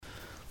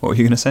What were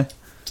you going to say?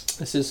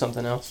 This is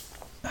something else.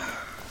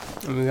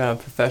 And we got a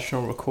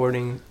professional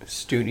recording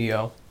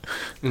studio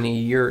in a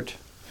yurt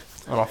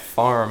on a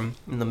farm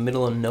in the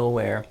middle of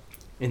nowhere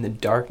in the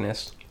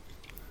darkness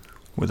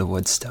With a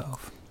wood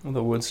stove. with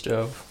a wood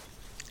stove.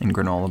 And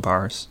granola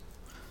bars.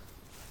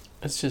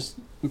 It's just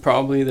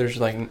probably there's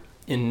like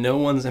in no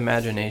one's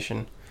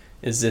imagination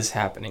is this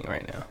happening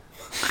right now.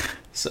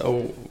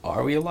 So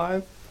are we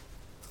alive?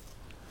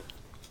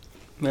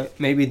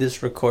 Maybe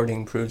this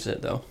recording proves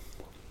it though.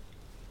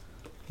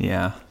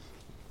 Yeah.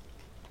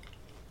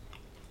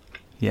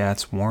 Yeah,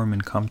 it's warm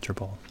and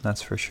comfortable.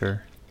 That's for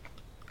sure.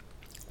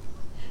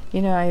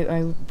 You know,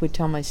 I would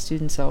tell my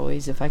students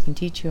always, if I can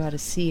teach you how to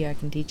see, I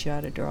can teach you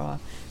how to draw.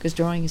 Because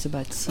drawing is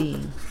about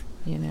seeing.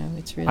 You know,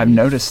 it's really... I've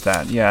noticed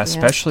that, yeah,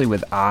 especially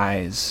with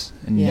eyes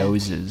and Yeah.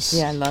 noses.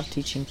 Yeah, I love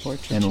teaching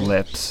portraiture. And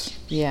lips.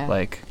 Yeah.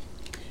 Like...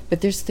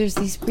 But there's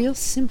these real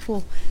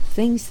simple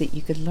things that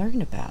you could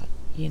learn about,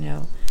 you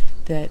know,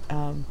 that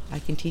I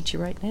can teach you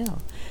right now.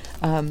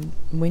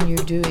 When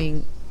you're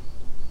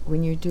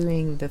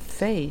doing the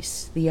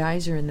face, the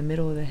eyes are in the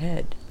middle of the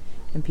head,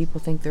 and people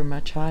think they're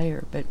much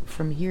higher, but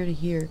from here to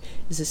here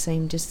is the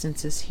same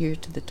distance as here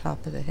to the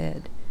top of the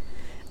head.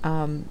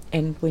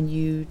 And when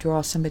you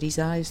draw somebody's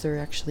eyes, there are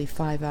actually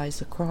 5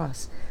 eyes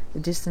across. The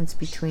distance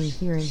between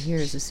here and here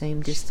is the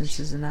same distance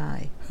as an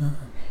eye.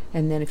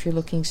 And then if you're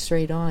looking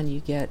straight on, you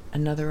get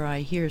another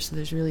eye here, so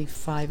there's really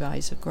 5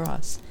 eyes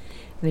across.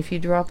 And if you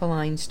drop a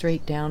line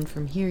straight down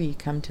from here, you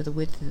come to the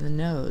width of the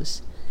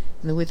nose.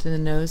 And the width of the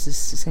nose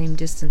is the same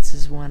distance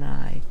as one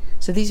eye.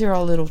 So these are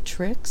all little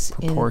tricks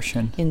in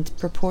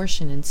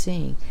proportion and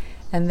seeing.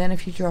 And then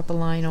if you drop a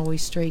line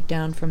always straight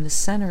down from the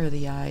center of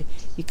the eye,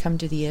 you come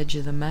to the edge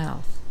of the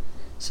mouth.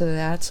 So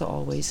that's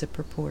always a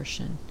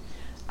proportion.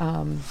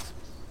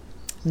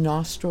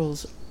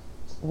 Nostrils,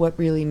 what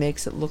really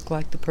makes it look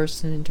like the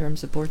person in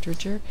terms of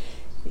portraiture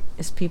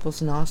is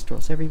people's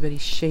nostrils.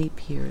 Everybody's shape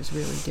here is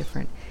really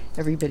different.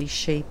 Everybody's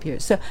shape here.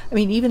 So, I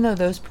mean, even though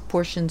those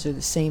proportions are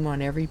the same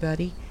on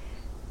everybody,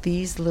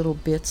 these little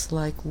bits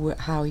like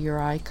how your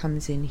eye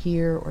comes in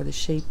here, or the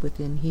shape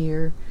within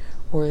here,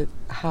 or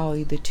how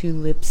the 2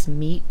 lips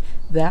meet,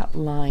 that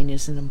line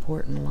is an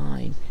important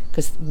line.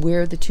 Because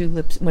where the 2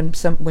 lips,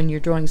 when you're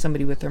drawing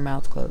somebody with their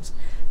mouth closed,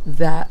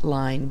 that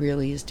line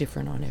really is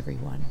different on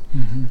everyone.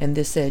 Mm-hmm. And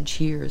this edge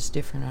here is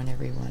different on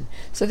everyone.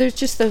 So there's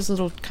just those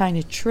little kind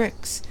of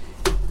tricks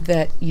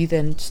that you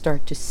then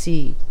start to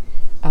see.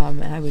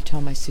 And I would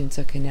tell my students,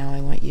 okay, now I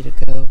want you to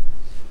go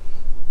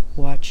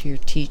watch your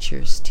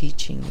teachers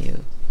teaching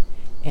you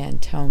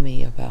and tell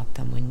me about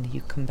them when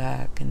you come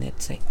back. And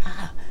they'd say,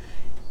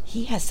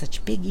 he has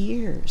such big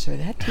ears, or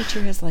that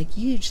teacher has like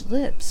huge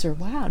lips, or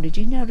wow, did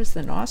you notice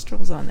the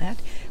nostrils on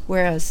that?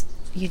 Whereas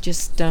you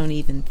just don't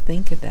even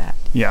think of that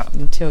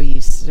until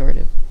you sort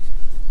of...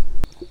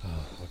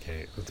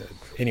 Okay.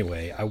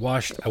 Anyway, I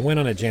went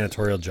on a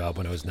janitorial job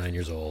when I was 9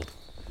 years old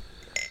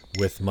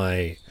with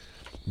my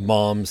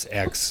mom's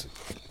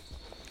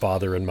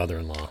ex-father and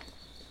mother-in-law.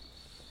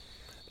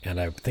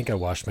 And I think I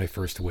washed my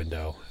first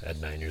window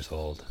at 9 years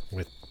old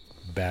with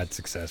bad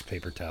success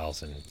paper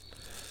towels and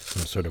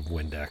some sort of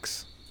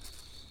Windex.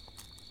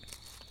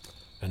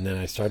 And then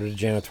I started a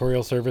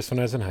janitorial service when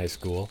I was in high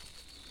school.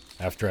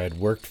 After I had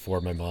worked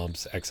for my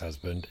mom's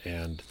ex-husband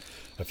and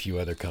a few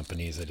other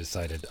companies, I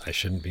decided I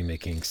shouldn't be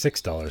making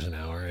 $6 an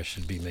hour. I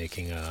should be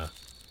making a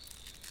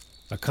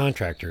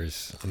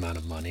contractor's amount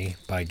of money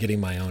by getting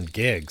my own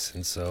gigs.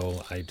 And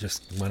so I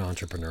just went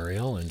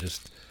entrepreneurial and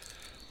just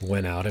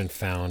went out and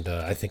found,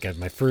 I think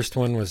my first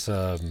one was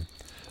a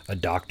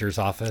doctor's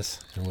office.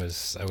 I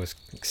was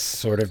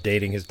sort of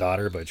dating his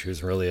daughter, but she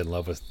was really in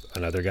love with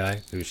another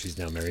guy who she's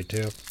now married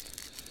to.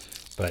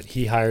 But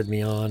he hired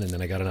me on, and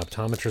then I got an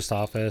optometrist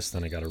office,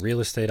 then I got a real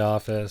estate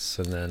office,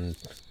 and then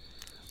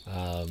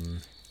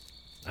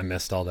I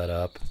messed all that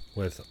up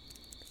with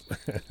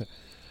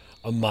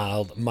a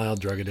mild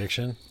drug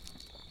addiction.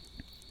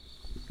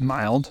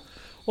 Mild?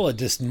 Well, it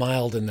just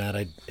mild in that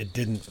it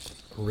didn't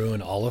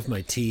ruin all of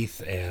my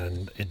teeth,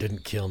 and it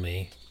didn't kill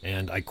me,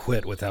 and I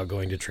quit without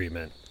going to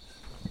treatment.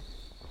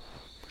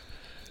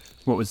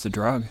 What was the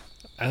drug?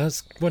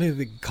 What did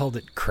they called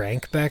it?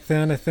 Crank back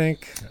then, I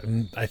think.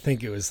 I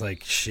think it was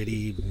like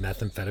shitty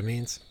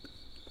methamphetamines.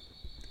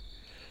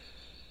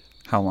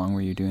 How long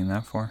were you doing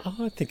that for? Oh,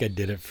 I think I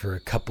did it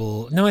for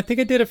I think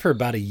I did it for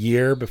about a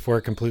year before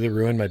it completely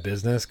ruined my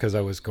business because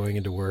I was going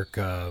into work.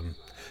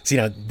 See,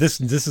 now this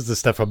is the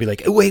stuff I'll be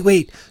like, oh,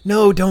 wait,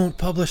 no, don't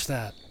publish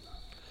that.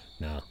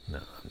 No,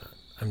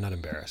 I'm not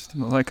embarrassed.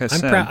 Well, like I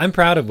said, I'm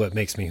proud of what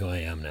makes me who I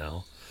am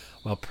now.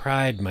 Well,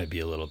 pride might be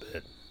a little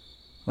bit.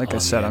 Like I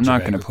said, I'm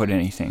not going to put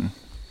anything.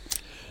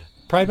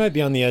 Pride might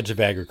be on the edge of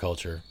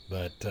agriculture,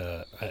 but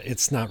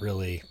it's not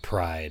really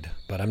pride.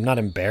 But I'm not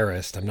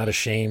embarrassed. I'm not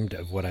ashamed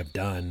of what I've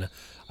done.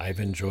 I've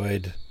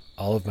enjoyed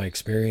all of my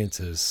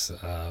experiences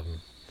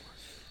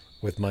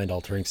with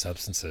mind-altering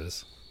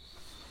substances.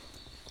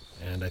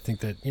 And I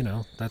think that,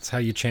 that's how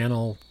you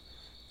channel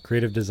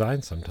creative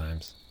design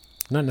sometimes.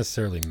 Not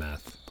necessarily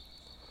meth.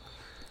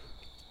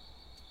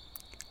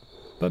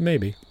 But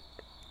maybe.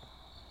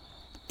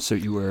 So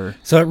you were.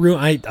 So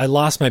I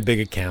lost my big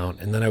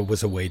account, and then I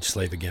was a wage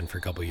slave again for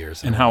a couple of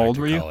years. And I how went old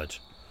back were to you? college.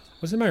 I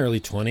was in my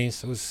early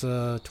 20s. I was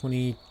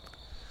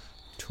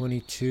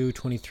 22,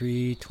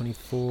 23,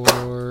 24.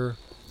 I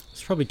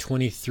was probably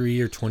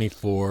 23 or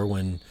 24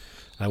 when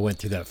I went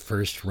through that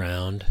first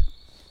round.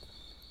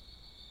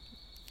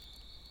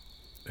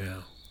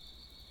 Yeah.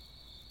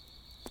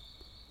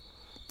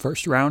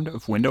 First round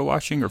of window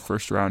washing or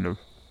first round of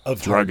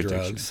Of drug hard addiction?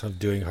 drugs, of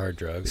doing hard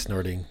drugs,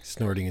 snorting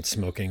and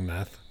smoking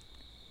meth.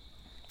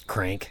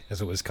 Crank,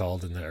 as it was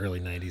called in the early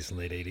 90s and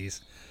late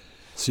 80s.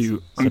 So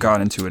you got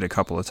into it a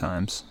couple of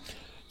times.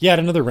 Yeah, I had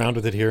another round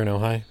with it here in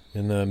Ojai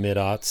in the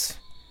mid-aughts,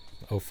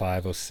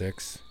 05,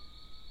 06.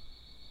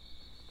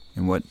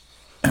 And what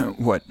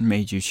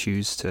made you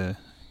choose to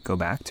go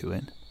back to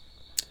it?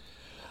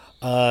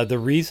 The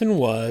reason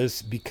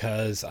was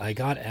because I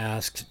got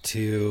asked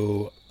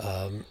to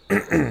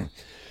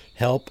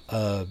help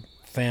a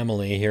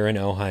family here in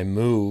Ojai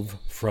move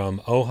from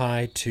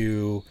Ojai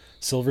to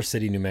Silver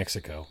City, New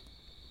Mexico.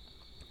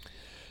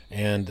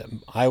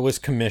 And I was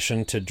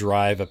commissioned to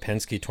drive a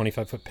Penske,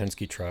 25-foot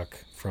Penske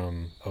truck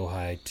from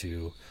Ojai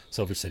to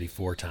Silver City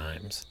 4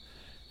 times.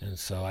 And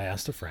so I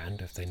asked a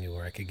friend if they knew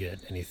where I could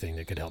get anything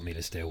that could help me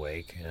to stay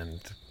awake. And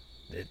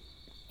it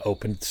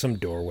opened some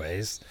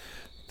doorways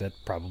that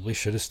probably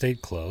should have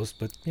stayed closed.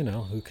 But, you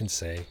know, who can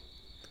say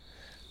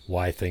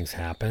why things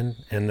happen?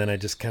 And then I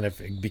just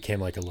it became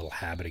like a little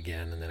habit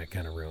again. And then it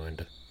kind of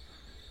ruined.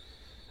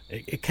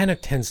 It kind of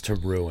tends to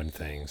ruin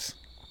things.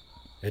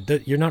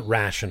 You're not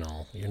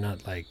rational. You're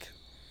not like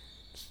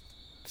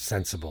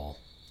sensible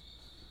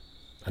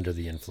under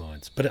the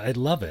influence. But I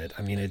love it.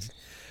 I mean,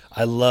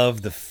 I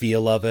love the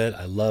feel of it.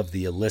 I love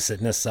the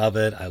illicitness of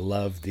it. I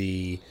love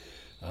the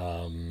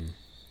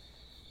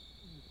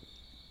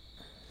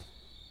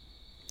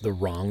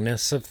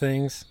wrongness of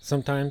things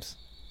sometimes.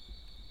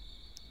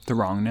 The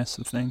wrongness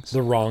of things?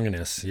 The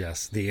wrongness,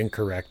 yes. The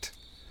incorrect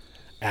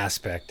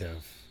aspect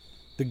of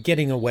the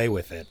getting away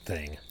with it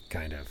thing,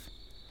 kind of.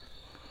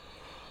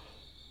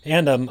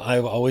 And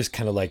I've always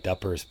kind of liked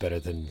uppers better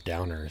than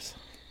downers.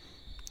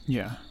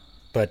 Yeah.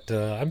 But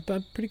I'm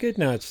pretty good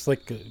now. It's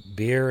like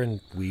beer and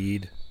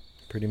weed,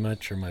 pretty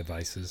much, are my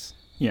vices.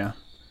 Yeah.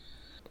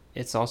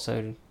 It's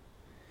also,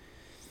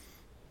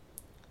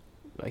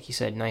 like you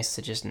said, nice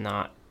to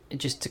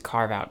just to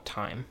carve out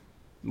time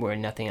where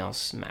nothing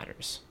else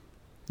matters.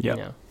 Yeah. You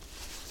know?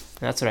 And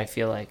that's what I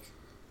feel like,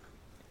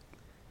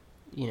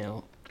 you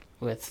know,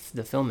 with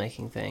the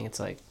filmmaking thing.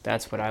 It's like,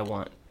 that's what I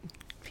want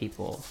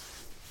people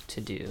to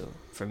do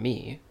for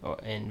me,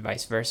 and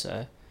vice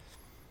versa.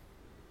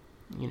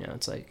 You know,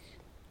 it's like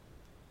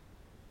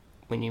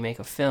when you make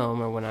a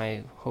film, or when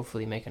I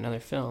hopefully make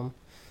another film,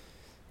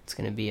 it's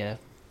going to be a,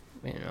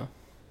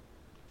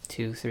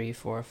 2, 3,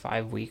 4,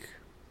 5 week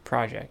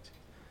project,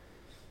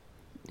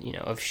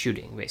 of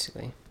shooting,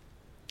 basically.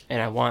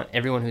 And I want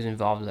everyone who's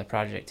involved in the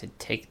project to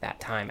take that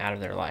time out of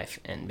their life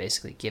and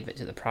basically give it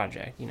to the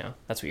project.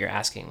 That's what you're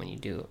asking when you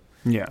do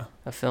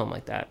a film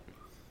like that.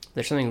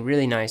 There's something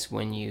really nice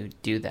when you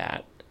do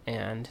that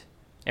and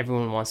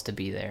everyone wants to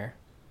be there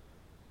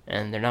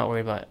and they're not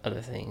worried about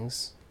other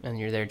things, and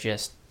you're there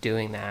just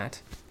doing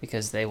that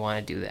because they want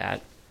to do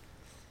that.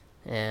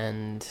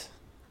 And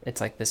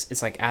it's like this,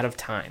 it's like out of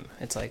time.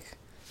 It's like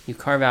you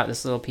carve out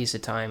this little piece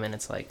of time and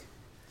it's like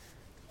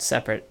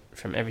separate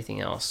from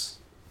everything else.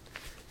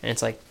 And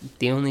it's like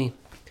the only,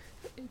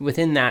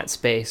 within that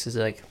space is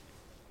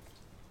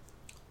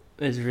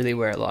really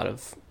where a lot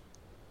of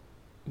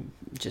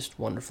just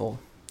wonderful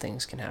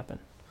things can happen.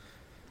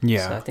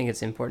 Yeah. So I think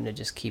it's important to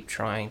just keep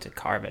trying to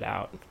carve it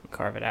out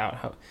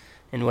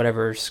in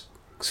whatever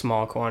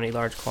small quantity,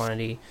 large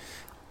quantity,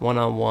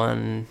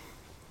 1-on-1,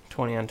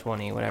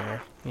 20-on-20,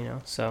 whatever,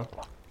 so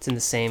it's in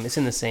the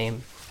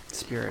same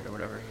spirit or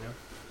whatever,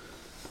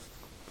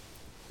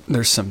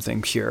 There's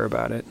something pure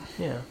about it.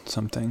 Yeah.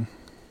 Something.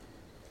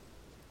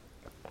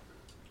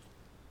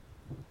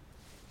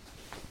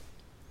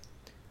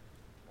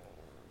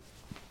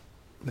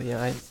 But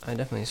yeah, I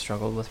definitely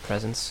struggled with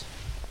presence.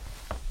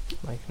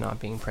 Like not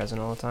being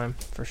present all the time,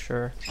 for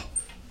sure.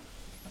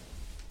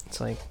 It's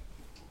like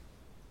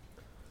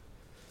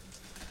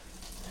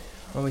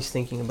always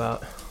thinking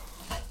about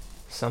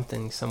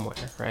something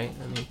somewhere, right?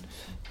 I mean,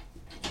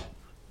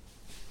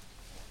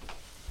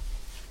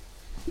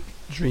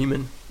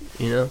 dreaming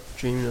of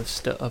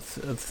stuff,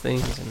 of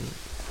things and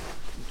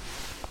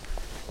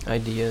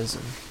ideas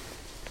and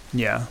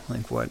Yeah,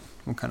 like what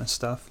kind of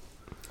stuff?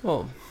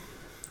 well,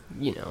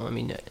 I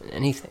mean,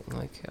 anything.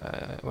 Like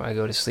when I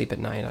go to sleep at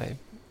night,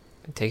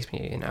 it takes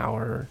me an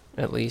hour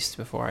at least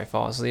before I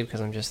fall asleep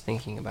because I'm just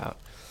thinking about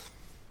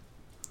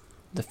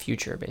the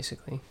future,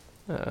 basically.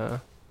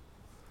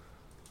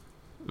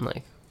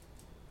 Like,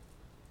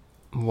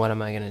 what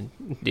am I gonna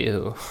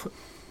do?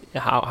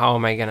 How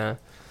am I gonna,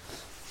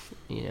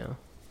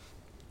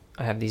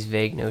 I have these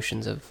vague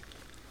notions of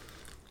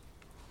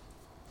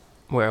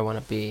where I want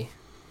to be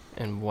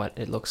and what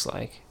it looks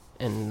like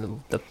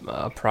and the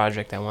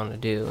project I want to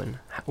do and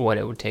what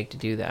it would take to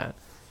do that.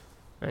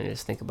 I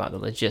just think about the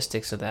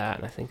logistics of that,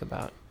 and I think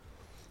about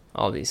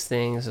all these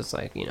things. It's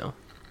like, and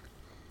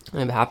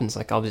it happens,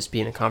 like I'll just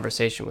be in a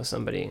conversation with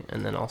somebody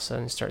and then all of a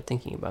sudden start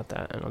thinking about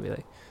that, and I'll be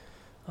like,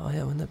 oh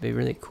yeah, wouldn't that be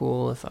really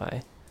cool if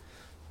I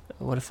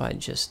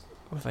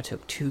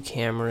took 2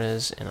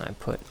 cameras and I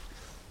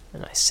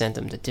sent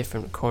them to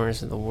different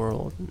corners of the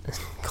world and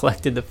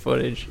collected the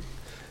footage.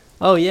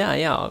 Oh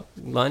yeah,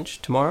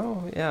 lunch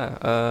tomorrow?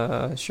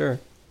 Yeah, sure.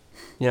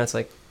 It's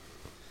like,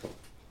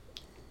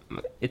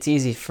 it's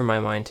easy for my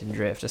mind to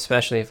drift,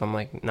 especially if I'm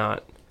like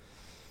not.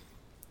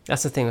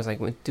 That's the thing, was like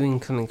with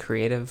doing something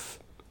creative,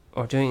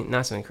 or doing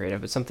not something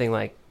creative, but something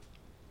like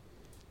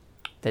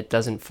that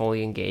doesn't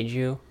fully engage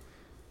you,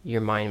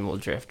 your mind will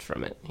drift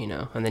from it,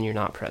 and then you're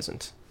not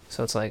present.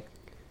 So it's like,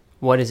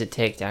 what does it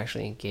take to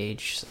actually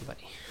engage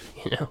somebody?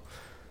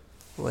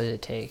 What does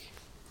it take?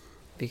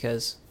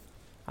 Because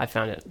I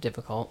found it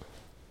difficult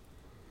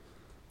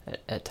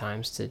at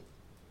times to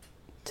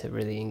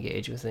really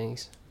engage with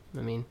things.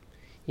 I mean,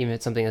 even if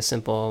it's something as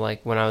simple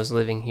like when I was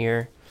living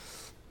here,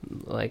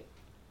 like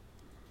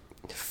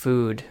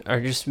food, or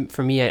just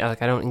for me, I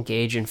don't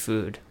engage in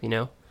food,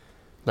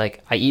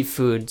 like I eat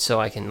food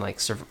so I can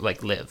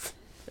live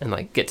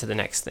and get to the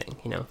next thing,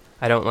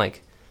 I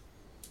don't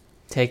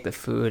take the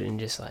food and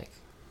just I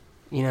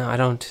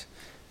don't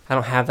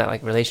have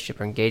that relationship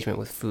or engagement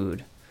with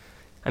food.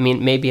 I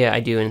mean, maybe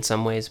I do in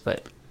some ways,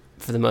 but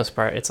for the most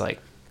part, it's like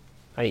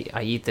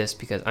I eat this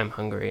because I'm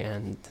hungry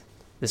and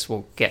this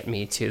will get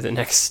me to the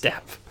next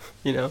step,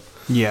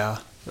 Yeah.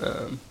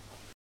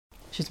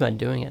 It's just about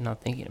doing it,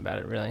 not thinking about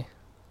it, really.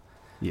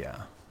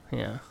 Yeah.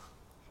 Yeah.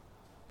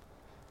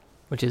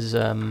 Which is,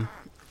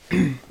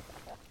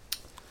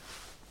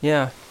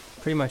 yeah,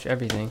 pretty much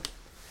everything.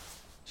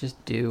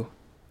 Just do.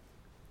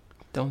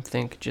 Don't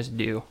think, just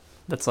do.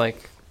 That's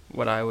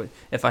what I would,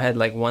 if I had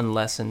one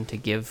lesson to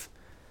give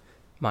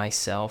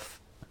myself,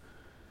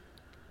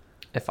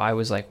 if I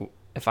was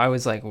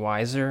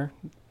wiser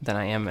than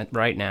I am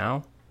right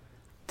now,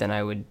 then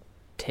I would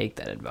take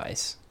that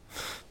advice.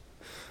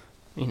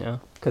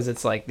 Because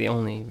it's the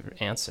only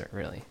answer,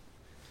 really.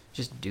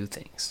 Just do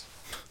things.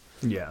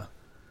 Yeah.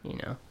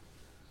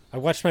 I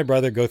watched my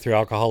brother go through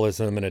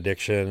alcoholism and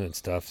addiction and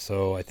stuff,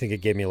 so I think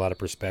it gave me a lot of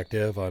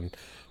perspective on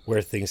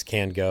where things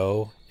can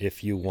go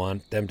if you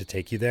want them to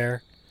take you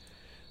there.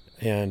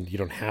 And you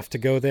don't have to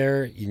go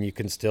there, and you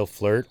can still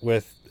flirt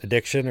with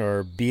addiction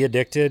or be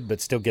addicted,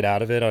 but still get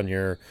out of it on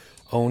your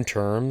own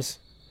terms.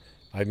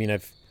 I mean,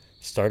 I've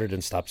started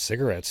and stopped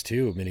cigarettes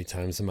too many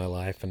times in my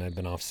life, and I've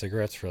been off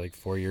cigarettes for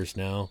 4 years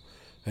now.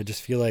 I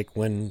just feel like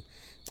when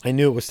I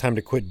knew it was time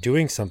to quit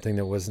doing something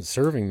that wasn't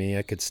serving me,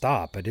 I could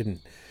stop. I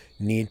didn't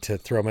need to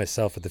throw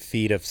myself at the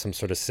feet of some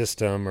sort of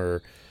system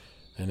or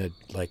a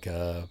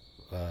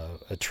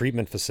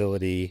treatment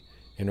facility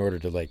in order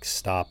to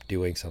stop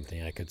doing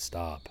something. I could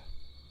stop.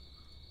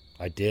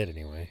 I did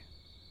anyway.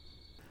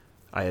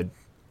 I had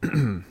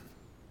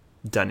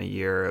done a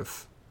year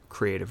of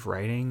creative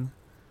writing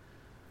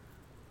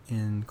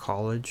in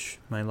college,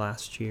 my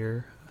last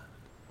year,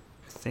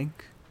 I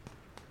think.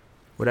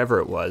 Whatever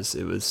it was,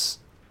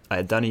 I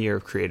had done a year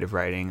of creative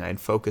writing. I had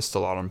focused a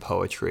lot on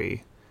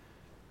poetry,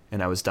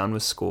 and I was done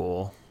with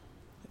school,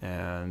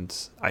 and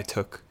I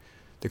took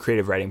the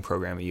creative writing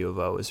program at U of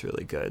O was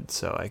really good,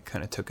 so I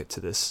kind of took it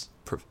to this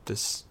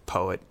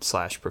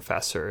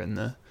poet/professor in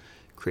the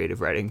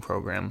creative writing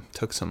program,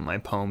 took some of my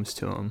poems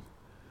to him.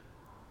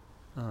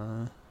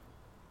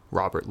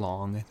 Robert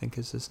Long, I think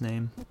is his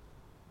name.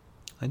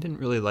 I didn't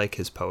really like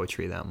his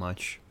poetry that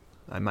much.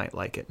 I might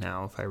like it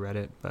now if I read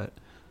it, but...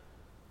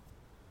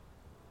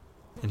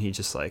 And he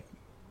just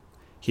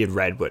he had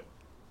read what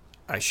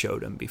I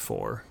showed him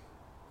before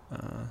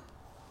I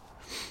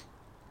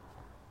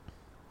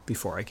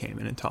came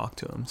in and talked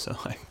to him. So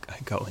I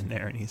go in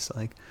there and he's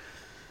like,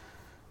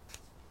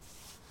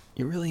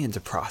 "You're really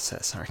into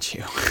process, aren't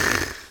you?"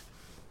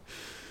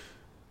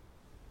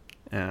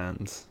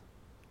 And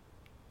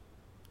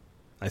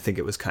I think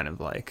it was kind of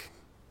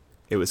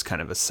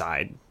a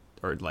side,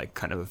 or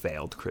kind of a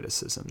veiled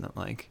criticism that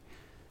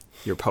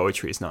your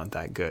poetry is not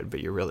that good, but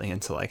you're really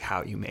into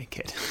how you make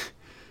it.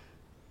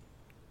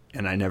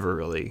 And I never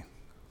really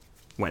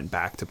went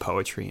back to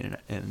poetry in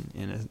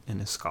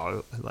a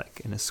scholar,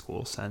 in a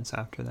school sense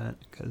after that,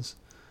 because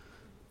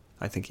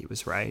I think he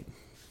was right.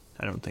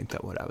 I don't think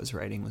that what I was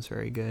writing was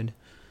very good.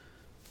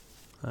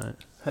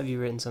 Have you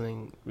written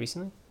something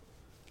recently?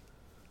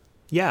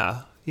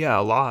 Yeah,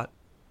 a lot.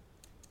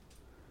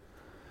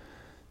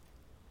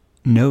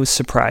 No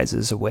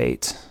surprises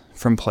await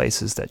from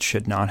places that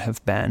should not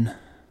have been.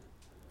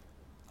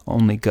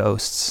 Only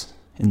ghosts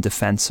in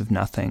defense of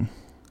nothing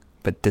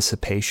but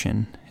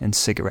dissipation and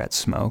cigarette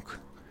smoke.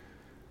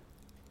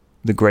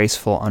 The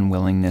graceful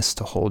unwillingness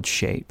to hold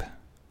shape.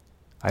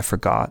 I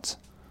forgot.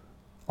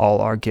 All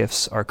our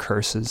gifts are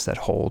curses that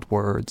hold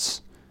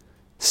words,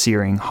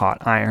 searing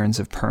hot irons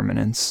of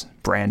permanence,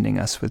 branding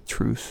us with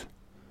truth,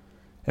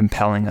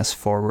 impelling us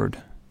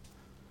forward.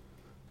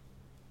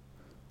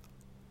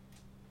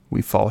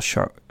 We fall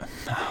short.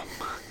 Oh,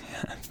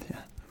 yeah.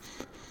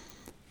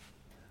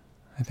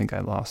 I think I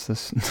lost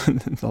this,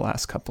 the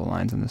last couple of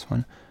lines in this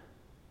one.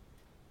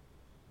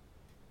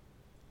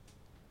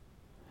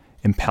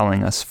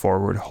 impelling us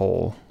forward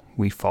whole,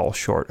 we fall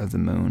short of the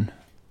moon.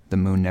 The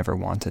moon never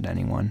wanted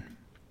anyone.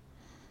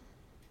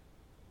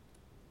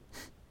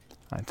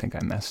 I think I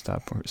messed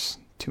up or was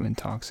too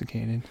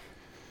intoxicated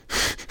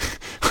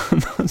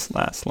on those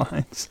last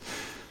lines.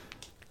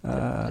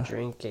 The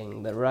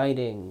drinking, the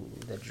writing,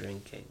 the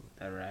drinking,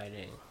 the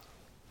writing.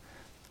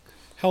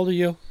 How old are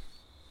you?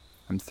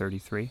 I'm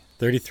 33.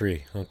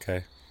 33.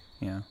 Okay.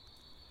 Yeah.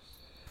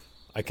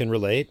 I can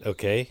relate.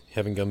 Okay.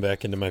 Having gone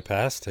back into my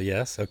past.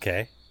 Yes.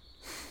 Okay.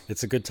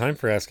 It's a good time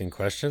for asking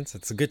questions.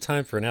 It's a good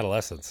time for an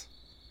adolescence.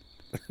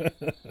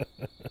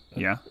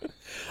 Yeah.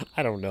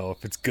 I don't know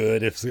if it's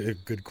good, if it's a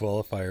good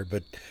qualifier,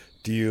 but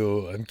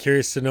I'm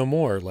curious to know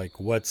more. Like,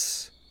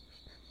 what's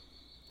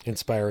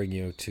inspiring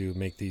you to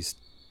make these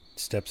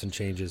steps and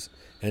changes?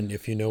 And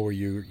if you know where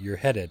you're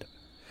headed,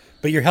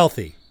 but you're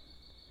healthy.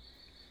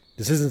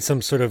 This isn't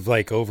some sort of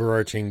like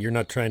overarching, you're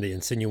not trying to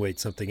insinuate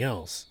something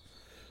else.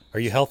 Are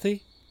you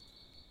healthy?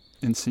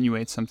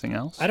 Insinuate something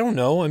else? I don't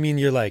know. I mean,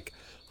 you're like,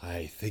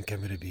 I think I'm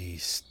going to be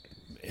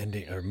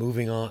ending or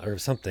moving on or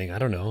something. I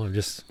don't know. I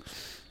just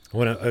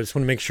want to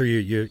make sure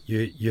you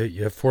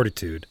have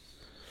fortitude.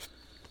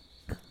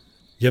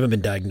 You haven't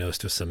been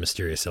diagnosed with some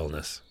mysterious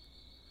illness.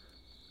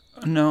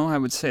 No, I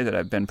would say that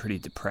I've been pretty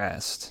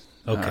depressed.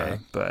 Okay.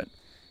 But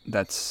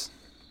that's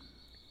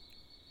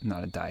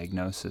not a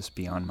diagnosis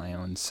beyond my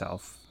own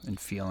self and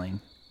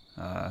feeling.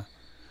 I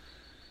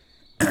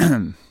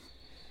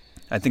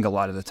think a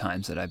lot of the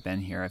times that I've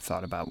been here, I've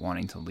thought about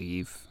wanting to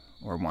leave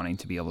or wanting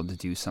to be able to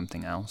do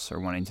something else or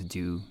wanting to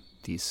do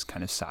these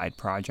kind of side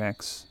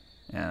projects.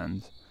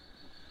 And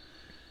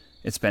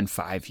it's been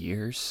 5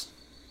 years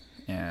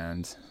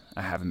and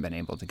I haven't been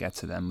able to get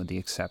to them with the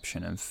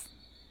exception of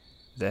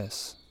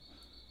this,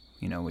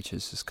 which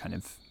is just kind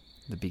of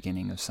the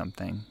beginning of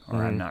something,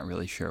 or I'm not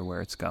really sure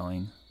where it's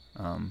going.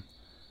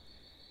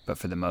 But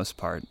for the most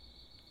part,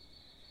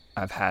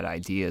 I've had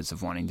ideas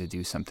of wanting to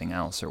do something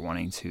else or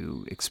wanting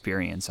to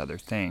experience other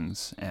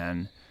things,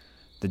 and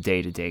the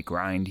day-to-day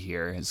grind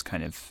here has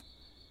kind of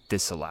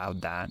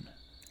disallowed that.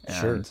 And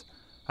sure.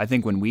 I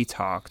think when we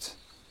talked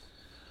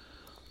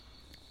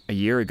a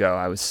year ago,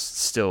 I was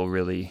still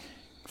really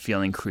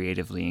feeling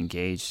creatively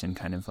engaged in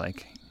kind of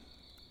like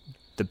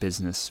the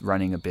business,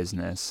 running a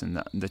business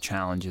and the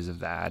challenges of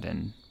that.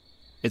 And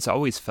it's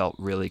always felt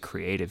really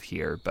creative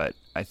here, but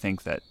I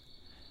think that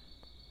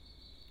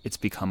it's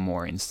become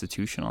more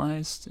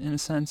institutionalized in a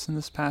sense in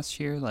this past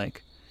year.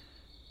 Like,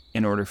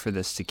 in order for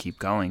this to keep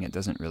going, it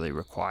doesn't really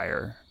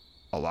require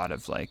a lot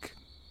of like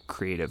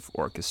creative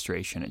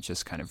orchestration. It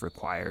just kind of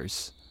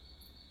requires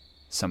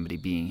somebody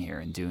being here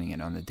and doing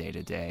it on the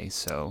day-to-day.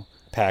 So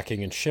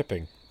packing and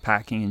shipping.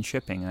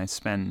 I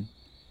spend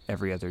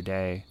every other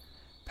day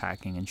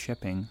packing and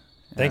shipping.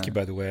 Thank you,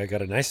 by the way. I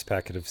got a nice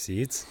packet of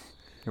seeds.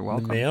 You're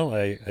welcome. In the mail.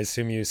 I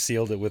assume you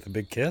sealed it with a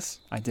big kiss?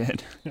 I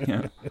did.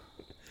 Yeah.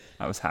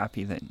 I was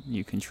happy that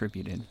you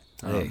contributed.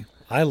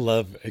 I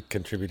love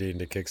contributing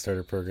to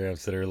Kickstarter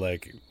programs that are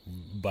like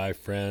by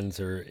friends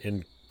or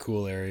in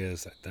cool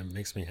areas. That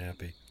makes me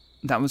happy.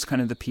 That was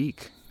kind of the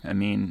peak. I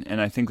mean,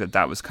 and I think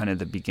that was kind of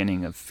the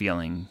beginning of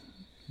feeling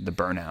the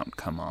burnout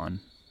come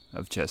on,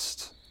 of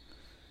just,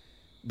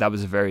 that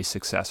was a very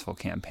successful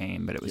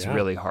campaign, but it was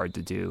really hard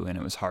to do. And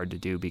it was hard to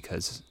do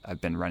because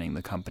I've been running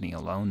the company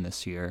alone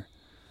this year,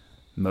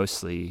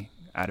 mostly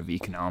out of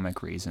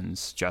economic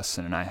reasons.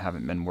 Justin and I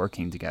haven't been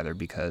working together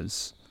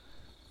because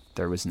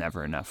there was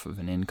never enough of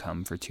an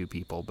income for two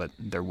people, but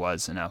there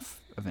was enough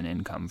of an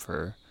income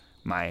for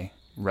my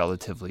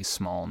relatively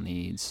small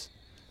needs.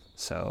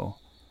 So.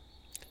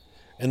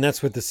 And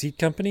that's with the seed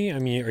company? I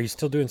mean, are you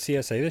still doing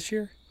CSA this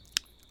year?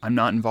 I'm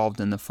not involved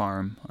in the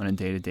farm on a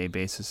day-to-day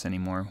basis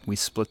anymore. We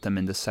split them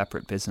into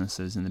separate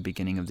businesses in the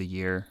beginning of the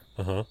year.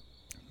 Uh-huh.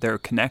 They're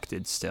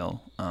connected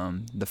still.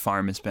 The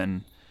farm has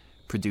been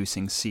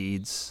producing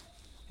seeds,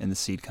 and the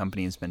seed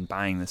company has been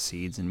buying the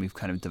seeds, and we've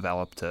kind of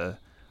developed a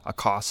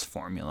cost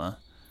formula.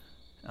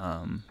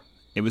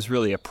 It was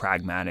really a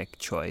pragmatic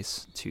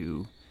choice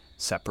to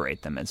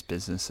separate them as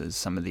businesses.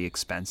 Some of the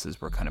expenses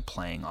were kind of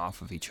playing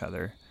off of each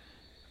other.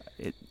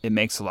 It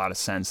makes a lot of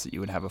sense that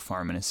you would have a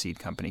farm and a seed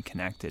company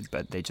connected,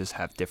 but they just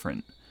have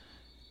different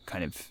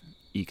kind of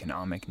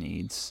economic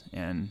needs,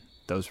 and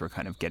those were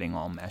kind of getting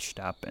all meshed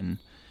up. And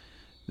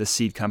the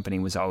seed company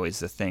was always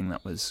the thing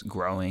that was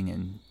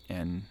growing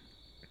and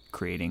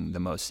creating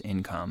the most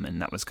income,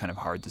 and that was kind of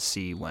hard to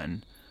see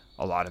when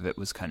a lot of it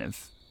was kind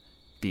of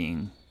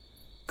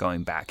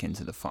going back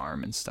into the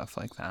farm and stuff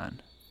like that.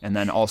 And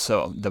then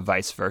also the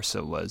vice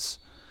versa was,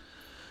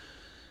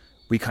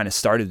 we kind of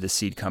started the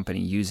seed company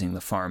using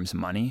the farm's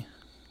money.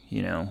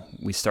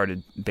 We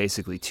started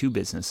basically two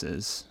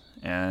businesses,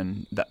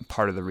 and that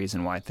part of the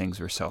reason why things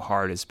were so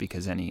hard is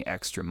because any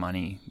extra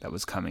money that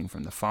was coming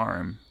from the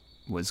farm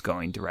was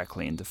going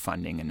directly into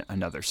funding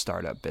another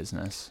startup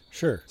business.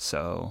 Sure.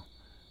 So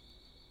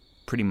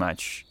pretty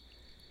much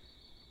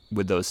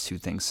with those two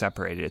things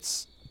separated,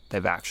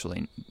 they've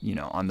actually,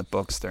 on the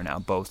books, they're now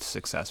both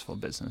successful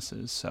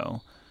businesses.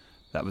 So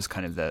that was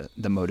kind of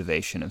the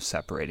motivation of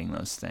separating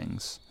those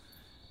things.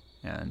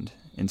 And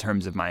in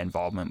terms of my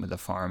involvement with the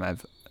farm,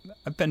 I've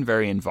been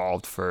very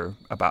involved for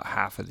about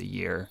half of the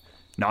year,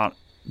 not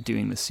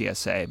doing the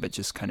CSA, but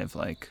just kind of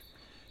like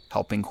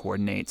helping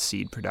coordinate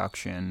seed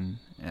production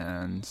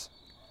and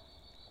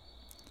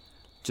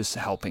just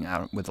helping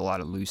out with a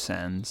lot of loose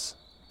ends.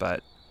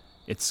 But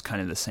it's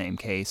kind of the same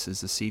case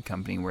as the seed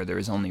company where there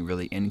is only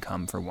really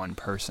income for one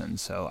person.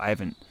 So I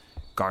haven't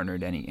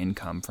garnered any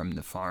income from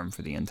the farm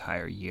for the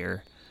entire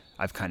year.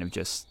 I've kind of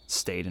just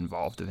stayed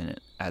involved in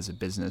it as a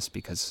business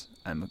because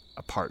I'm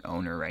a part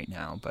owner right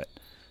now, but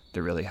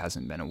there really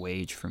hasn't been a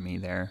wage for me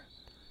there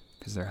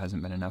because there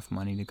hasn't been enough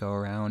money to go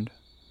around.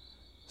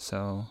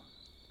 So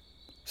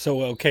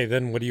okay,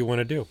 then what do you want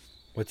to do?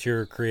 What's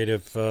your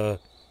creative,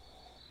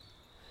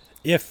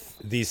 if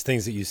these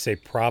things that you say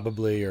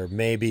probably or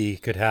maybe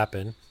could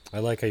happen? I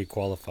like how you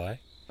qualify.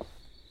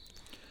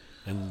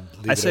 And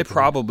I say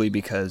probably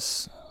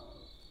because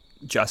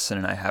Justin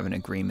and I have an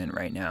agreement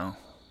right now,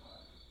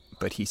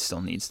 but he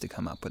still needs to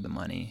come up with the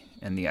money.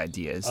 And the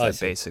idea is that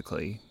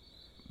basically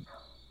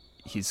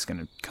he's going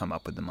to come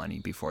up with the money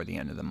before the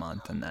end of the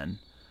month. And then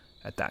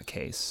in that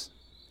case,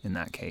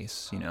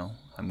 you know,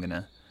 I'm going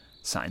to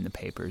sign the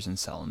papers and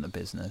sell him the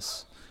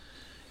business.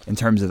 In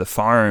terms of the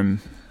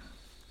farm,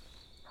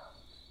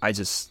 I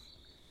just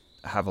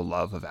have a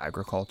love of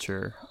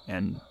agriculture,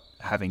 and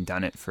having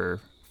done it for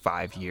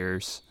 5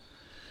 years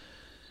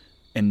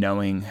and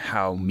knowing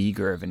how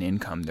meager of an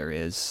income there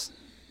is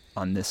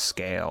on this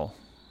scale,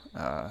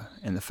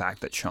 and the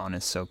fact that Sean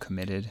is so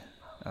committed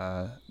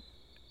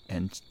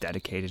and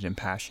dedicated and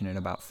passionate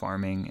about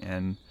farming,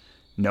 and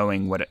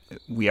knowing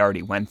we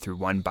already went through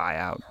one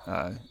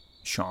buyout.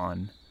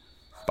 Sean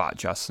bought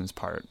Justin's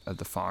part of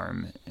the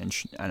farm, and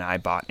I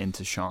bought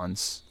into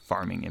Sean's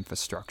farming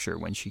infrastructure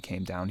when she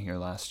came down here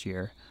last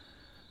year.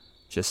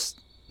 Just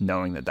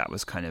knowing that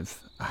was kind of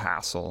a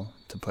hassle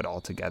to put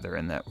all together,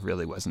 and that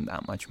really wasn't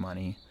that much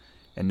money,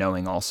 and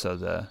knowing also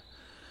the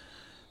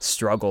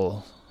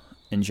struggle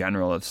in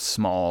general of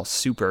small,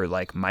 super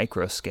like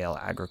micro scale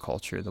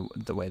agriculture,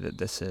 the way that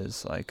this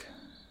is, like,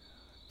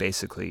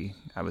 basically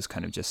I was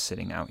kind of just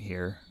sitting out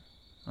here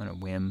on a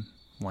whim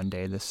one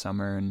day this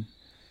summer, and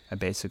I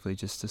basically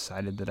just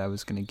decided that I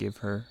was going to give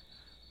her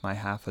my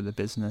half of the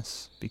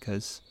business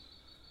because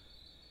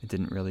it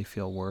didn't really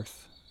feel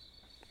worth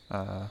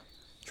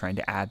trying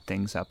to add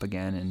things up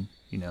again and,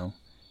 you know,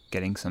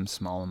 getting some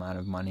small amount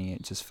of money.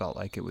 It just felt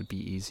like it would be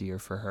easier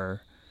for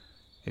her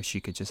if she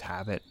could just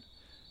have it.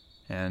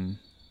 And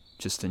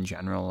just in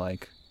general,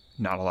 like,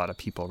 not a lot of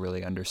people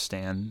really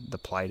understand the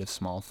plight of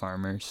small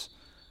farmers,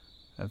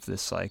 of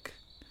this, like,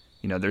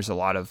 you know, there's a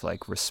lot of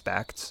like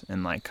respect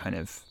and like kind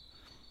of,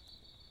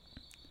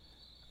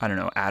 I don't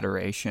know,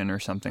 adoration or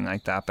something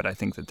like that, but I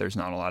think that there's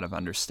not a lot of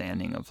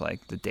understanding of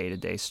like the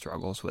day-to-day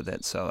struggles with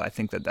it. So I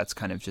think that that's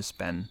kind of just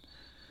been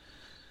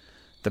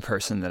the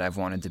person that I've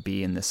wanted to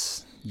be in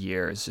this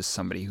year, is just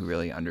somebody who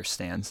really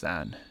understands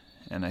that.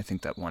 And I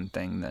think that one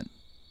thing that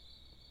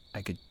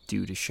I could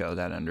do to show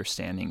that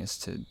understanding is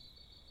to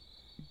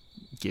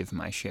give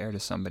my share to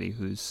somebody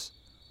who's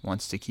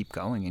wants to keep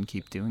going and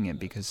keep doing it,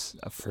 because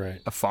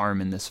a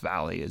farm in this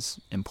valley is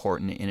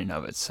important in and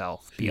of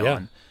itself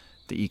beyond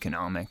the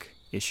economic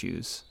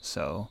issues.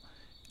 So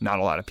not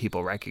a lot of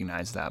people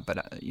recognize that,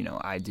 but you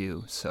know, I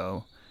do.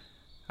 So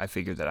I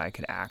figured that I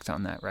could act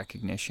on that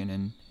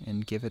recognition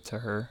and give it to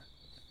her.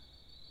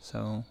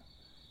 So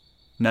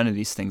none of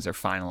these things are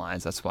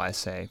finalized. That's why I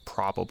say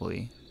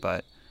probably,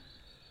 but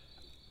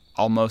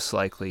I'll most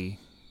likely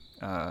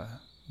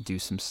do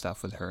some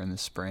stuff with her in the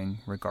spring,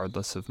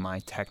 regardless of my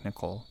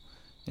technical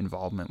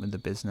involvement with the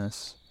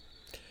business.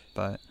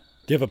 But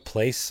do you have a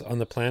place on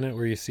the planet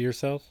where you see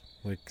yourself?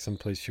 Like some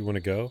place you want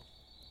to go?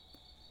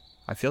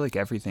 I feel like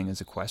everything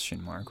is a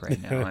question mark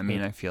right now. I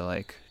mean, I feel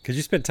like... Because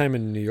you spent time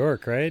in New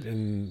York, right?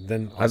 And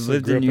then also I've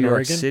lived grew in up New York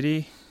Oregon?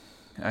 City.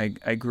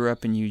 I grew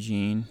up in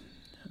Eugene.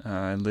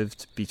 I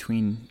lived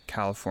between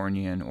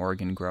California and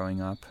Oregon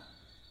growing up.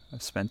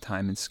 I've spent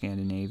time in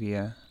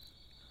Scandinavia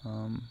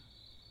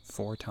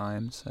 4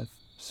 times. I've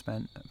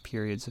spent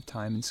periods of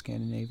time in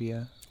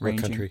Scandinavia. What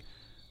country?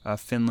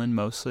 Finland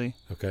mostly.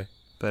 Okay.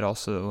 But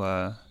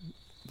also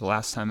the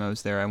last time I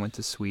was there, I went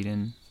to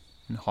Sweden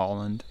and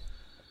Holland.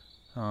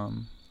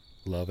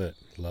 Love it.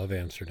 Love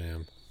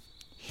Amsterdam.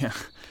 Yeah.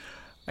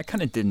 I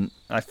kind of didn't.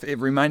 It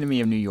reminded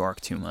me of New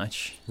York too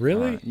much.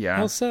 Really? Yeah.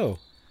 How so?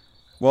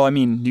 Well, I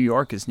mean, New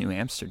York is New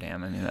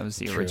Amsterdam. I mean, that was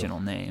the True. original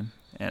name.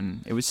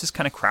 And it was just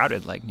kind of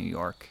crowded like New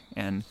York.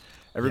 And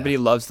everybody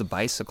loves the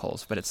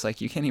bicycles, but it's like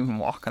you can't even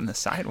walk on the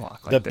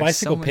sidewalk. Like, the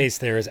bicycle pace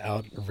there is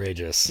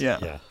outrageous.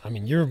 Yeah. I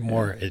mean, you're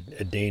more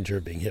a danger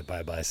of being hit by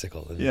a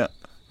bicycle than... Yeah.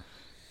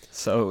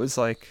 So it was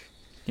like,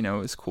 you know,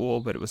 it was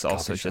cool, but it was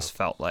also Coffee shop. just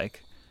felt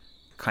like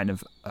kind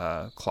of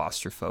a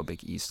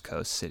claustrophobic East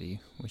Coast city,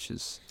 which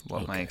is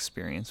what my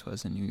experience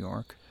was in New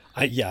York.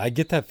 I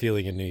get that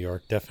feeling in New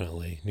York,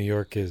 definitely. New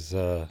York is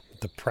the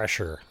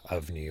pressure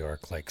of New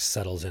York like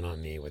settles in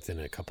on me within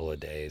a couple of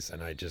days,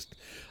 and I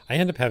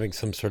end up having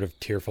some sort of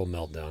tearful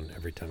meltdown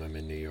every time I'm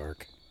in New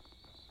York.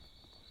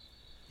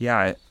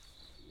 Yeah,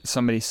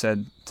 somebody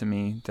said to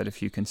me that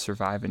if you can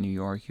survive in New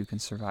York, you can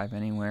survive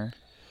anywhere.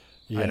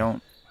 Yeah. I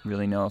don't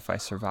really know if I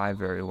survived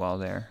very well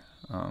there.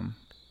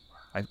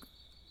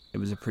 It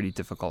was a pretty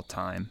difficult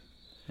time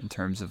in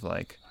terms of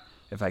like,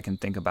 if I can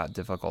think about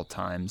difficult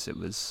times, it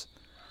was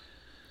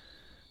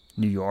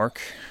New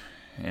York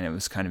and it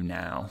was kind of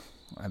now.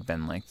 I've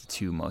been like the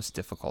two most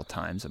difficult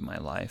times of my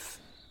life.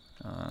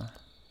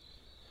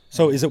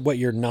 So is it what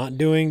you're not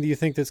doing, do you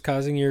think, that's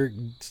causing your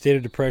state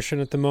of depression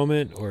at the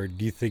moment? Or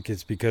do you think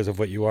it's because of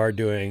what you are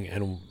doing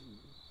and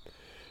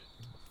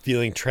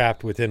feeling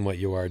trapped within what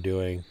you are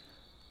doing?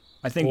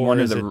 I think or one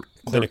of is the it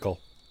clinical?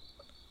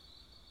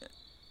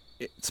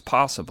 It's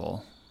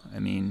possible. I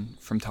mean,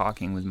 from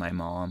talking with my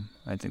mom,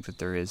 I think that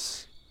there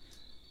is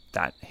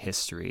that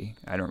history.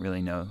 I don't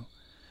really know.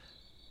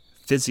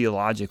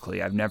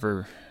 Physiologically, I've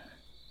never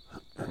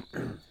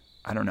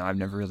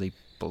really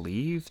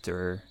believed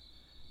or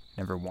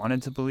never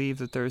wanted to believe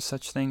that there is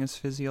such thing as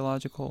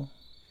physiological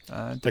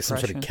depression. Like some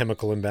sort of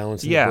chemical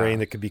imbalance in Yeah. the brain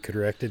that could be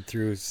corrected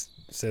through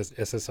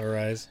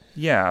SSRIs?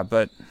 Yeah,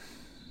 but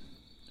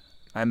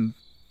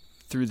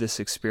through this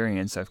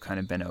experience, I've kind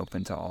of been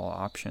open to all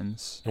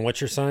options. And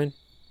what's your sign?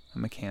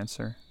 I'm a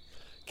Cancer.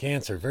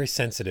 Cancer, very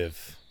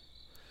sensitive.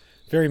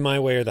 Very my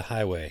way or the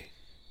highway,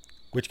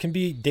 which can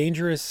be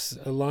dangerous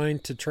a line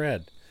to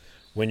tread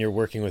when you're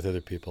working with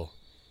other people.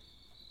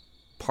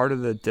 Part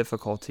of the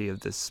difficulty of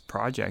this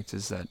project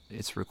is that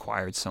it's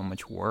required so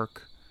much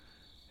work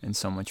and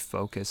so much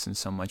focus and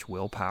so much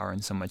willpower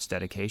and so much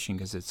dedication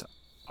because it's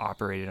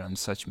operated on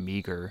such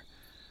meager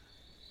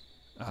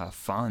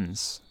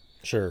funds.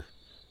 Sure.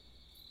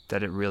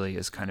 That it really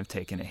has kind of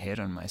taken a hit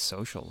on my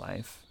social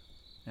life.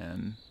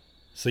 And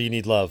so you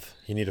need love.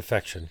 You need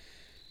affection.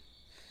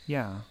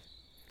 Yeah.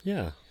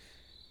 Yeah.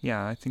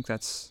 Yeah, I think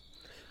that's...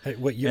 Hey,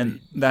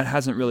 and that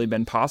hasn't really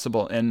been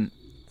possible. And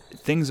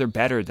things are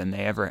better than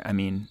they ever... I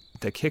mean,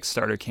 the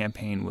Kickstarter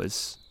campaign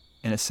was...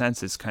 In a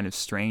sense, it's kind of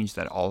strange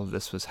that all of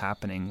this was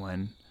happening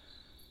when...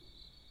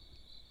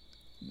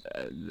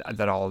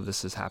 that all of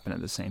this has happened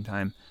at the same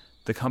time.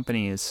 The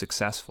company is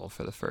successful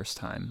for the first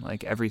time.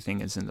 Like,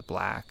 everything is in the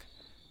black.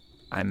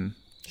 I'm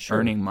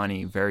earning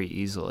money very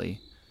easily.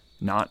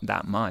 Not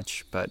that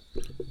much, but...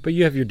 But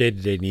you have your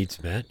day-to-day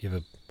needs, Matt. You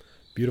have a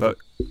beautiful...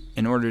 But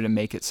in order to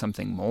make it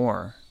something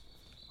more,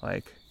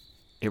 like,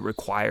 it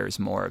requires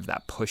more of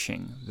that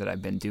pushing that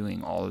I've been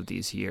doing all of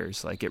these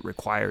years. Like, it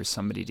requires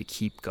somebody to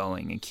keep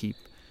going and keep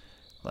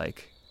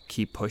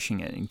pushing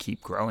it and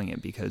keep growing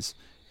it because,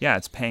 yeah,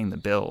 it's paying the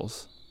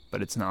bills,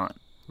 but it's not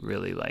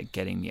really, like,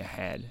 getting me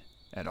ahead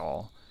at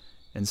all.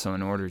 And so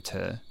in order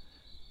to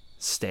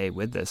stay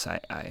with this, I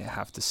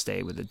have to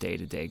stay with the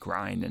day-to-day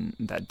grind, and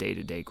that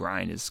day-to-day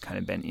grind has kind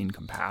of been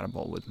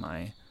incompatible with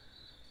my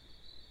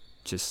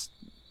just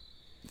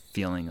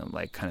feeling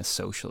like kind of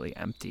socially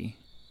empty,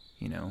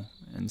 you know?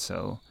 And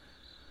so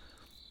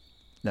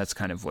that's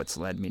kind of what's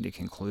led me to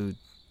conclude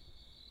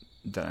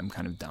that I'm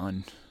kind of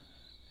done.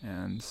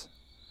 And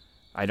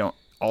I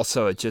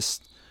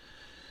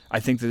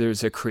think that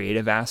there's a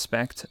creative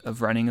aspect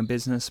of running a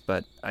business,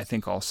 but I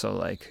think also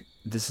like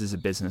this is a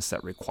business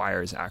that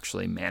requires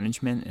actually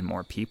management and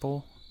more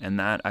people. And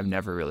that I've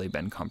never really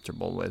been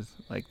comfortable with,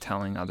 like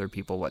telling other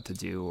people what to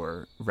do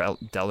or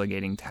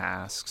delegating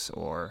tasks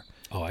or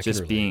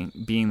just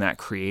being that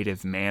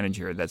creative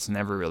manager that's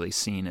never really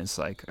seen as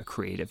like a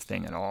creative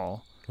thing at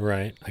all.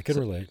 Right. I could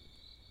relate.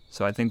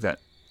 So I think that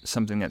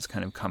something that's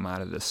kind of come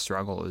out of this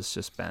struggle has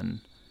just been,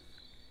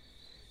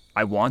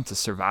 I want to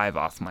survive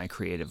off my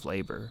creative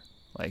labor.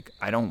 Like,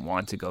 I don't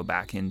want to go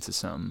back into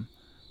some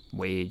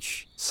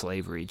wage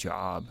slavery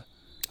job.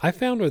 I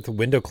found with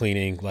window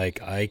cleaning,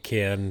 like I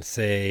can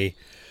say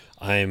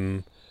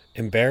I'm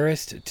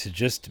embarrassed to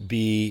just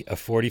be a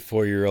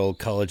 44-year-old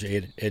college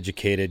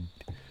educated,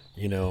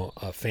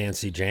 a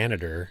fancy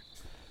janitor,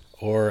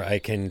 or I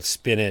can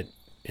spin it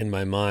in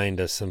my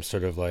mind as some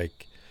sort of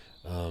like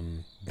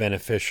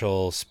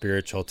beneficial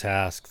spiritual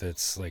task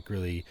that's like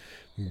really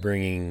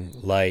bringing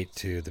light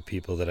to the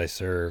people that I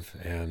serve.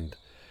 And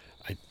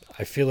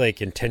I feel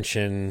like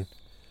intention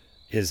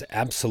is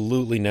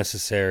absolutely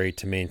necessary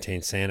to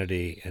maintain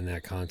sanity in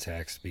that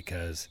context,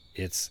 because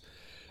it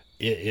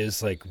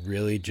is like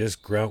really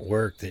just grunt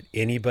work that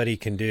anybody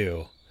can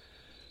do.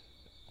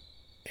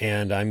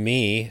 And I'm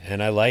me,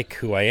 and I like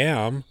who I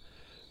am,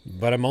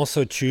 but I'm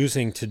also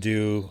choosing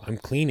I'm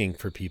cleaning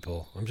for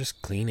people. I'm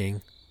just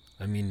cleaning.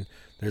 I mean,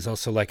 there's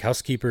also like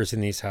housekeepers in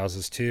these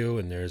houses too,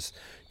 and there's,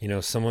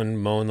 someone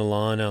mowing the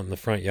lawn out in the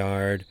front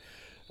yard.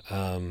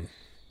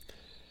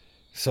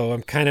 So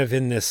I'm kind of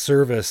in this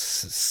service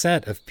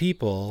set of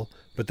people,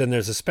 but then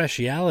there's a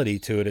speciality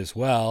to it as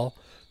well.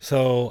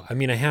 So, I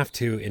mean, I have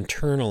to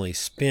internally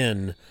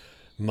spin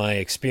my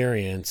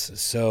experience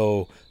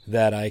so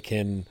that I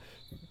can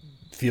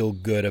feel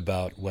good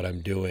about what I'm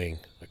doing,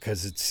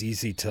 because it's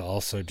easy to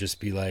also just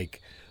be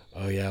like,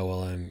 oh yeah,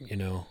 well, I'm,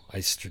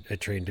 I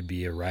trained to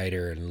be a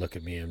writer, and look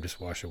at me, I'm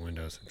just washing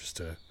windows. I'm just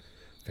a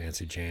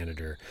fancy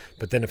janitor.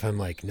 But then if I'm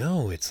like,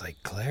 no, it's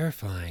like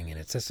clarifying and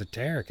it's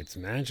esoteric, it's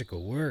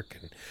magical work,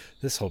 and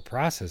this whole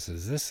process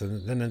is this,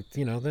 and then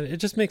then it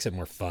just makes it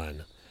more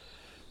fun.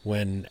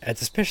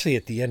 Especially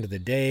at the end of the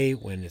day,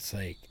 when it's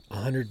like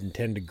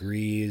 110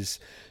 degrees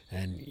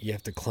and you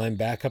have to climb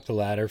back up the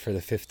ladder for the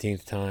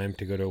 15th time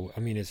to go to,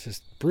 it's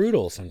just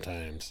brutal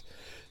sometimes.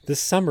 This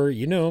summer,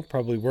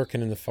 probably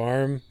working in the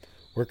farm,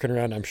 working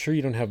around, I'm sure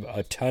you don't have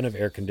a ton of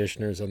air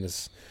conditioners on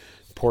this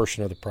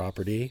portion of the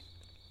property.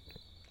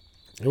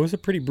 It was a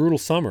pretty brutal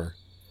summer.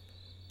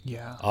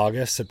 Yeah.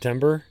 August,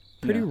 September,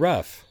 pretty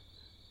rough.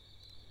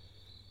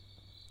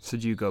 So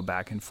do you go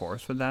back and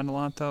forth with that a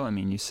lot, though?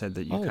 You said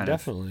that you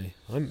definitely.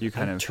 I'm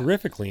of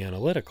terrifically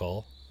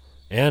analytical,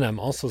 and I'm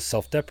also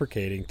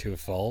self-deprecating to a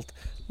fault.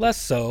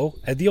 Less so.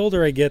 The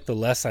older I get, the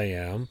less I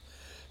am.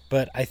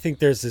 But I think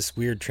there's this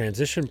weird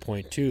transition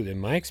point, too, in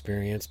my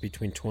experience,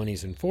 between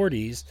 20s and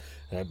 40s,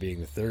 that being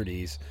the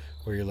 30s,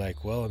 where you're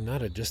like, well, I'm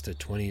not just a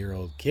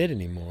 20-year-old kid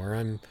anymore.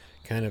 I'm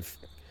kind of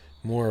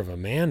more of a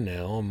man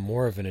now. I'm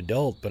more of an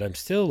adult, but I'm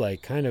still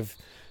like kind of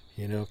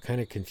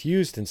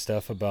confused and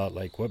stuff about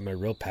like what my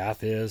real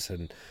path is,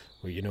 and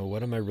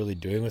what am I really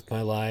doing with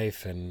my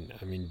life, and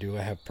do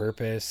I have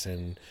purpose,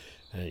 and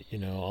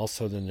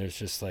also then there's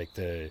just like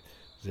the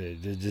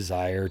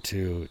desire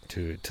to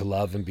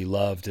love and be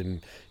loved,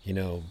 and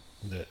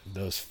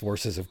those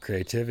forces of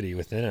creativity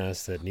within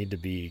us that need to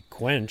be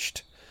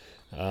quenched.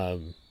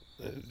 The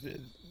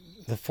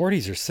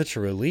 40s are such a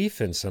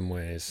relief in some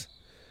ways.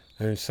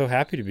 I'm so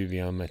happy to be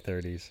beyond my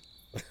 30s.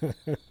 I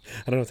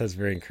don't know if that's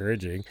very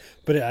encouraging,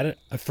 but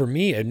for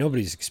me,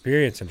 nobody's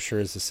experience, I'm sure,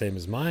 is the same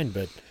as mine.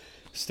 But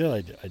still,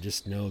 I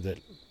just know that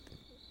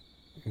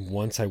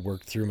once I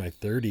worked through my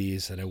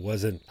 30s and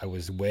I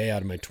was way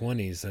out of my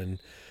 20s, and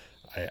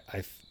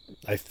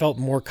I felt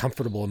more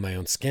comfortable in my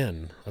own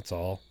skin. That's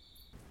all.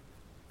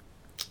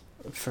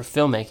 For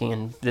filmmaking,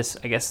 and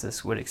I guess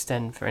this would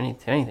extend for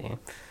anything,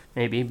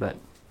 maybe, but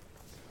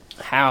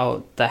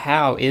how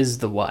is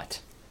the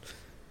what?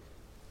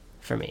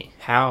 For me,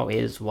 how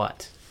is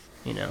what?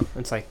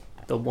 It's like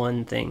the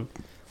one thing.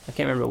 I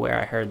can't remember where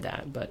I heard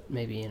that, but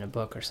maybe in a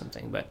book or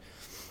something. But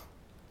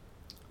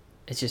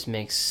it just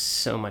makes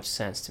so much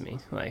sense to me.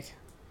 Like,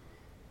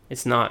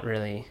 it's not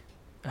really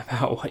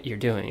about what you're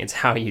doing; it's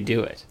how you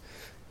do it.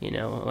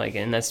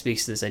 And that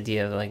speaks to this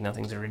idea of like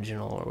nothing's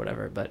original or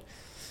whatever. But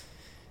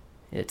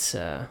it's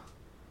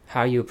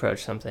how you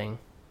approach something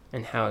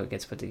and how it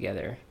gets put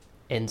together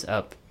ends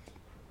up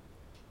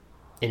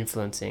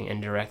influencing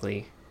and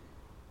directly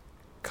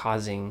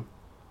causing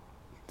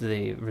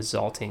the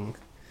resulting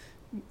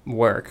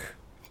work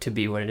to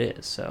be what it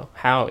is. So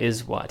how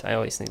is what? I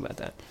always think about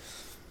that.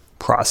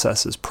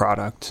 Process is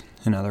product,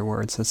 in other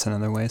words. That's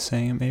another way of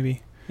saying it,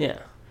 maybe. Yeah.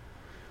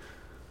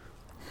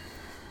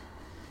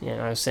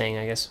 I was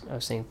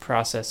saying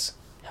process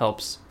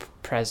helps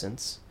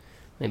presence.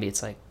 Maybe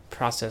it's like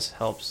process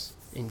helps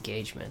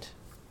engagement.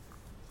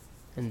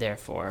 And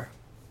therefore,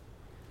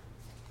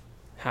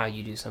 how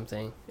you do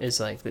something is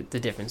like the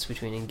difference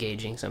between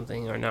engaging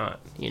something or not,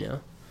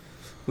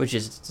 which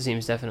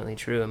seems definitely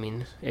true.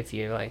 If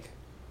you're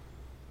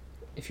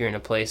in a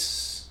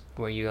place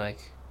where you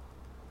like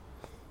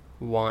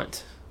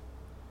want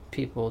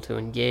people to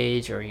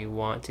engage, or you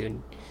want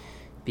to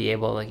be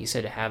able, like you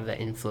said, to have that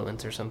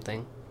influence or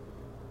something,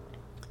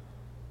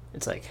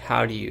 it's like,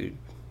 how do you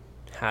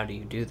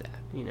do that?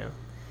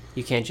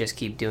 You can't just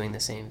keep doing the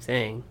same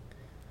thing.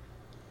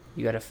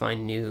 You got to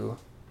find new,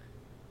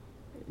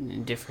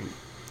 different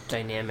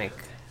dynamic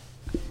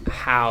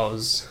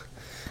hows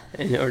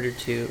in order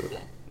to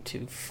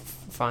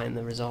find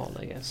the result,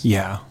 I guess.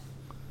 Yeah,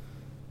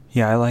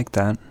 I like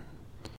that.